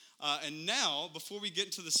And now, before we get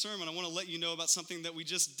into the sermon, I want to let you know about something that we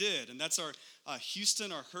just did, and that's our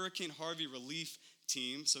Houston, our Hurricane Harvey relief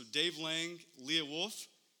team. So Dave Lang, Leah Wolf,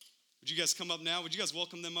 would you guys come up now? Would you guys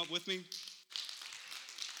welcome them up with me?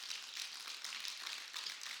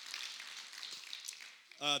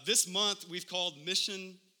 This month, we've called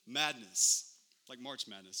Mission Madness, like March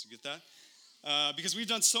Madness. You get that? Because we've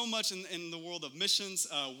done so much in the world of missions.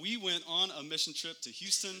 We went on a mission trip to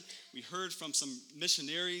Houston. We heard from some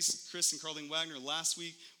missionaries, Chris and Carlene Wagner, last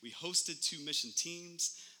week. We hosted 2 mission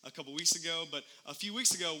teams a couple weeks ago. But a few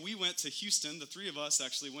weeks ago, we went to Houston. The 3 of us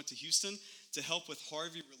actually went to Houston to help with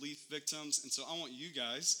Harvey relief victims. And so I want you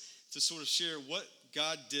guys to sort of share what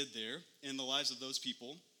God did there in the lives of those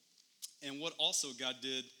people and what also God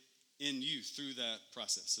did in you through that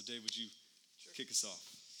process. So Dave, would you kick us off?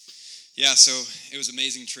 Yeah, so it was an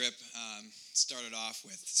amazing trip. Started off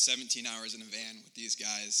with 17 hours in a van with these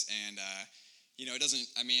guys, and it doesn't.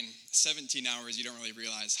 17 hours, you don't really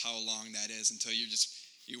realize how long that is until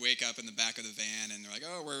you wake up in the back of the van, and they're like,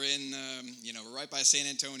 "Oh, we're in, we're right by San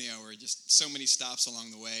Antonio." Or just so many stops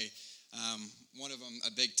along the way. One of them,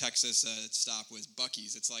 a big Texas stop, was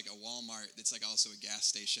Buc-ee's. It's like a Walmart. It's like also a gas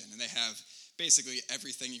station, and they have basically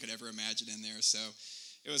everything you could ever imagine in there. So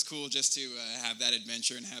it was cool just to have that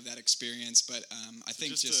adventure and have that experience. But I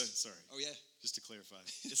think just to clarify,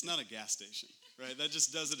 it's not a gas station, right? That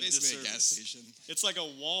just does it a basically disservice. A gas station. It's like a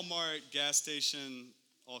Walmart gas station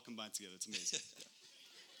all combined together. It's amazing.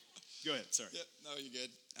 Go ahead, sorry. Yep, no, you're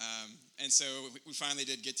good. And so we finally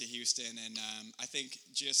did get to Houston, and I think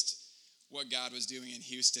just what God was doing in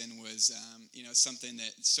Houston was, something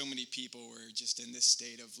that so many people were just in this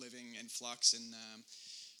state of living in flux, and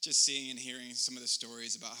just seeing and hearing some of the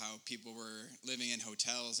stories about how people were living in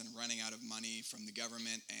hotels and running out of money from the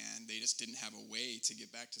government, and they just didn't have a way to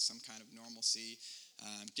get back to some kind of normalcy,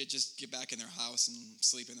 get back in their house and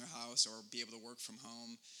sleep in their house or be able to work from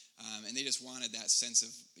home. And they just wanted that sense of,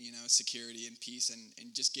 security and peace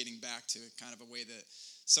and just getting back to kind of a way that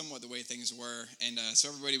somewhat the way things were. And so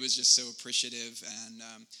everybody was just so appreciative. And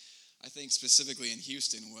I think specifically in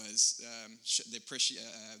Houston was the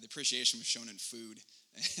appreciation was shown in food.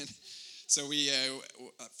 And so we,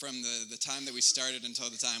 from the time that we started until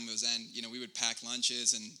the time it was end, we would pack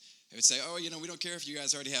lunches, and they would say, "Oh, we don't care if you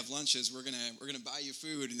guys already have lunches. We're gonna buy you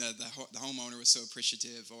food." And the homeowner was so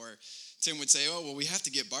appreciative. Or Tim would say, "Oh, well, we have to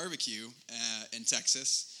get barbecue in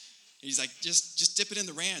Texas." And he's like, "Just dip it in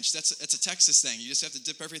the ranch. That's a Texas thing. You just have to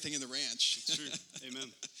dip everything in the ranch." It's true.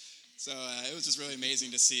 Amen. So it was just really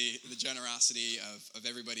amazing to see the generosity of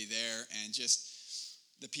everybody there, and just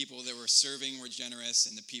the people that were serving were generous,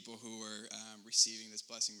 and the people who were receiving this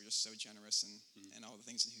blessing were just so generous, and all the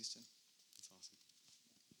things in Houston. That's awesome.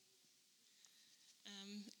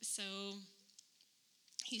 So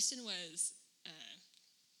Houston was an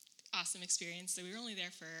awesome experience. So we were only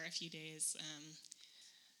there for a few days.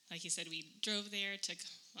 Like you said, we drove there, took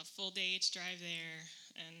a full day to drive there,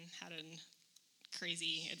 and had a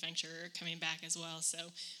crazy adventure coming back as well.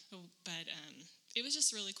 But it was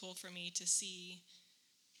just really cool for me to see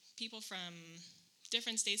people from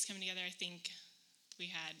different states coming together. I think we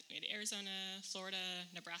had Arizona, Florida,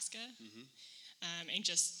 Nebraska, and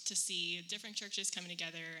just to see different churches coming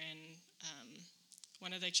together. And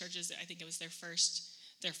one of the churches, I think it was their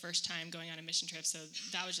first time going on a mission trip. So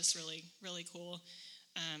that was just really, really cool.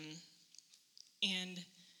 And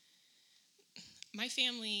my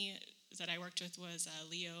family that I worked with was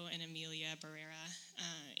Leo and Amelia Barrera,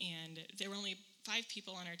 and there were only 5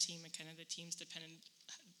 people on our team, and kind of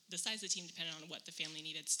the size of the team depended on what the family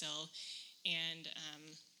needed still. And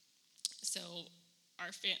so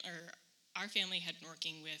our family had been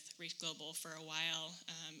working with Reach Global for a while,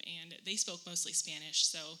 and they spoke mostly Spanish,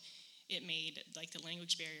 so it made, the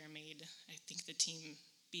language barrier made, I think, the team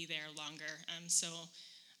be there longer. So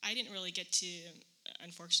I didn't really get to,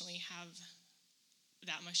 unfortunately, have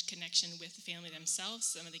that much connection with the family themselves.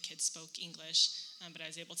 Some of the kids spoke English, but I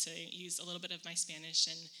was able to use a little bit of my Spanish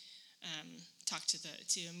and talk to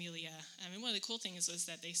Amelia. And one of the cool things was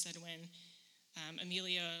that they said when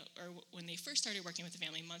when they first started working with the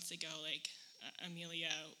family months ago,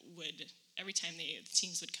 Amelia would, every time the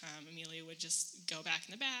teams would come, Amelia would just go back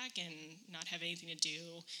in the back and not have anything to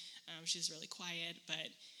do. She was really quiet, but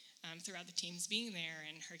throughout the teams being there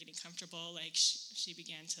and her getting comfortable, she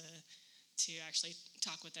began to actually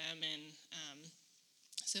talk with them, and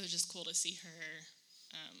so it was just cool to see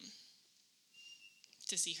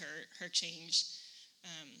her change.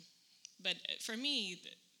 But for me,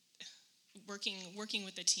 working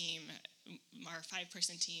with the team, our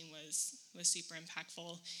 5-person team was super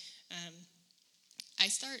impactful. I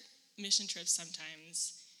start mission trips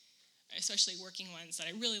sometimes especially working ones, that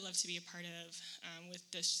I really love to be a part of, with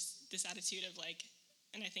this attitude of like,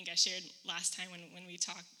 and I think I shared last time when we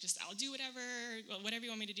talked, just I'll do whatever you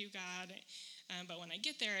want me to do, God. But when I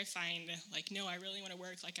get there, I find like, no, I really want to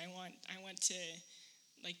work. Like I want to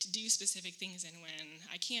like to do specific things, and when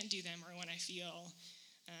I can't do them, or when I feel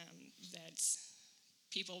that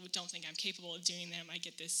people don't think I'm capable of doing them, I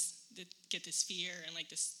get this fear, and like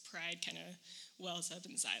this pride kind of wells up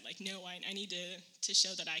inside. Like, no, I need to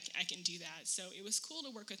show that I can do that. So it was cool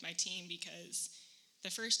to work with my team, because the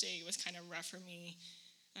first day was kind of rough for me.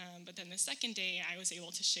 But then the second day, I was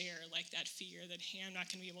able to share like that fear that, hey, I'm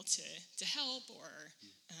not going to be able to help,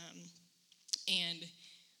 and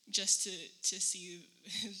just to see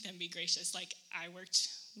them be gracious. Like, I worked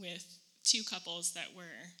with 2 couples that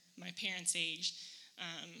were my parents' age,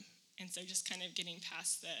 and so just kind of getting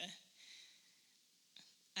past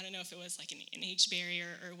I don't know if it was like an age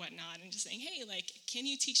barrier or whatnot, and just saying, hey, like, can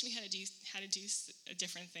you teach me how to do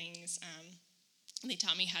different things? They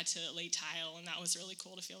taught me how to lay tile, and that was really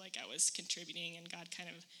cool to feel like I was contributing, and God kind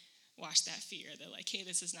of washed that fear. They're like, hey,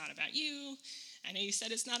 this is not about you. I know you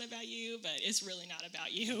said it's not about you, but it's really not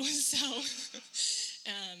about you. So,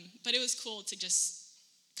 but it was cool to just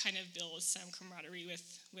kind of build some camaraderie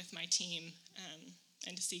with my team,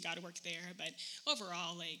 and to see God work there. But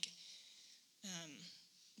overall, like,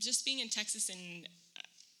 just being in Texas and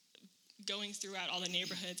going throughout all the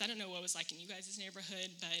neighborhoods, I don't know what it was like in you guys'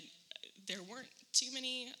 neighborhood, but there weren't too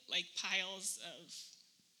many like piles of,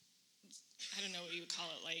 I don't know what you would call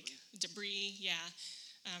it, like debris,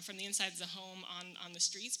 from the inside of the home on the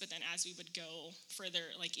streets. But then as we would go further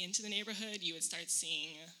like into the neighborhood, you would start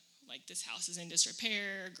seeing like, this house is in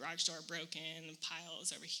disrepair, garage door broken,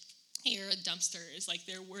 piles over here, dumpsters. Like,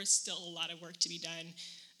 there was still a lot of work to be done.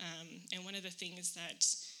 And one of the things that,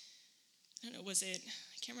 I don't know,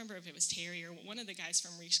 I can't remember if it was Terry or one of the guys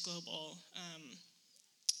from Reach Global,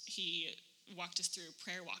 he walked us through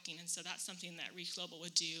prayer walking. And so that's something that Reach Global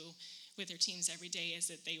would do with their teams every day, is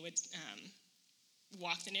that they would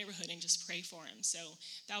walk the neighborhood and just pray for him. So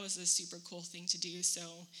that was a super cool thing to do. So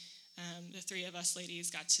the 3 of us ladies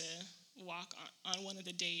got to walk on one of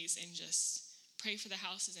the days and just pray for the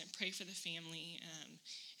houses and pray for the family.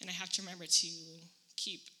 And I have to remember to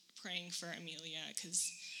keep praying for Amelia,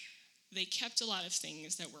 because they kept a lot of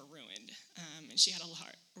things that were ruined. And she had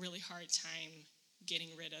a really hard time getting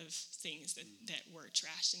rid of things that were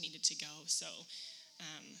trashed and needed to go. So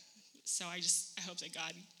I hope that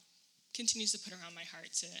God continues to put her on my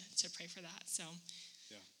heart to pray for that. So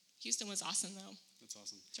yeah. Houston was awesome, though. That's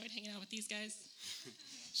awesome. Enjoyed hanging out with these guys.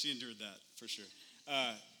 She endured that, for sure.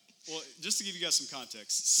 Well, just to give you guys some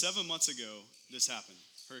context, 7 months ago, this happened,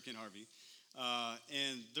 Hurricane Harvey.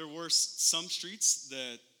 And there were some streets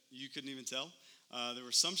that you couldn't even tell. There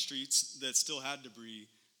were some streets that still had debris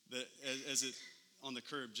that, as it on the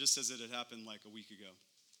curb, just as it had happened like a week ago.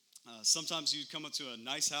 Sometimes you'd come up to a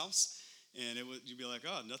nice house, and you'd be like,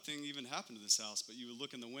 oh, nothing even happened to this house. But you would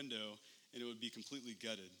look in the window, and it would be completely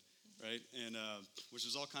gutted, right? And which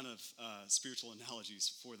is all kind of spiritual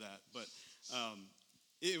analogies for that. But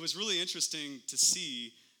it was really interesting to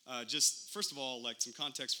see, just first of all, like some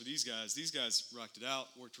context for these guys. These guys rocked it out,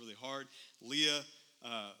 worked really hard. Leah,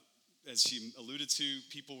 as she alluded to,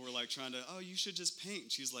 people were like trying to, oh, you should just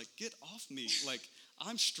paint. She's like, get off me. Like,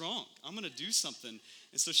 I'm strong. I'm going to do something.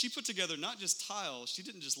 And so she put together not just tile. She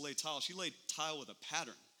didn't just lay tile. She laid tile with a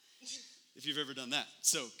pattern, if you've ever done that.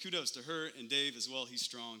 So kudos to her and Dave as well. He's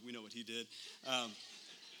strong. We know what he did.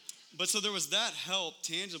 But so there was that help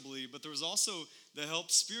tangibly, but there was also the help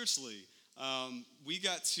spiritually. We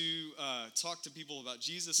got to talk to people about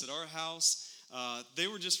Jesus at our house. They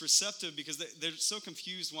were just receptive because they're so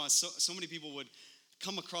confused why so many people would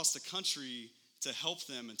come across the country to help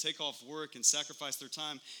them and take off work and sacrifice their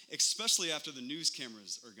time, especially after the news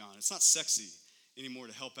cameras are gone. It's not sexy anymore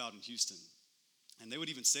to help out in Houston. And they would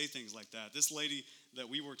even say things like that. This lady that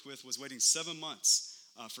we worked with was waiting 7 months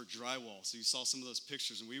for drywall. So you saw some of those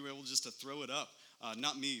pictures, and we were able just to throw it up.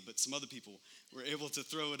 Not me, but some other people were able to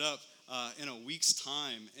throw it up in a week's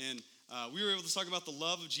time. And we were able to talk about the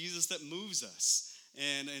love of Jesus that moves us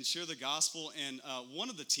and share the gospel. And one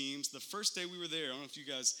of the teams, the first day we were there, I don't know if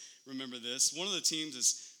you guys remember this, one of the teams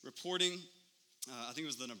is reporting, I think it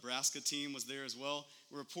was the Nebraska team was there as well,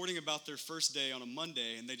 were reporting about their first day on a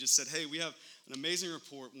Monday, and they just said, hey, we have an amazing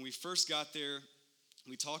report. When we first got there,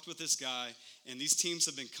 we talked with this guy, and these teams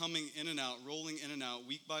have been coming in and out, rolling in and out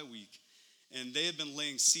week by week, and they have been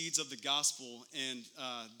laying seeds of the gospel. And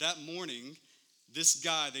that morning, this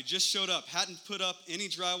guy, they just showed up, hadn't put up any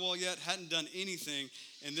drywall yet, hadn't done anything,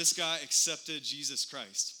 and this guy accepted Jesus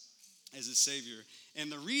Christ as his Savior.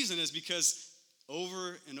 And the reason is because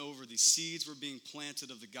over and over, these seeds were being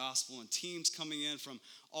planted of the gospel and teams coming in from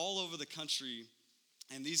all over the country.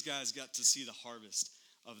 And these guys got to see the harvest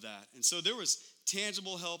of that. And so there was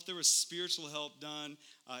tangible help. There was spiritual help done.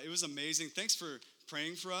 It was amazing. Thanks for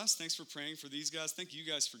praying for us. Thanks for praying for these guys. Thank you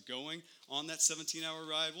guys for going on that 17-hour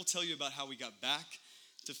ride. We'll tell you about how we got back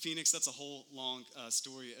to Phoenix. That's a whole long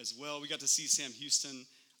story as well. We got to see Sam Houston,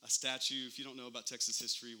 a statue. If you don't know about Texas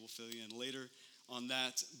history, we'll fill you in later on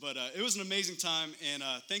that. But it was an amazing time, and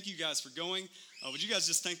thank you guys for going. Would you guys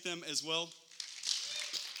just thank them as well?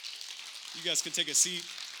 You guys can take a seat.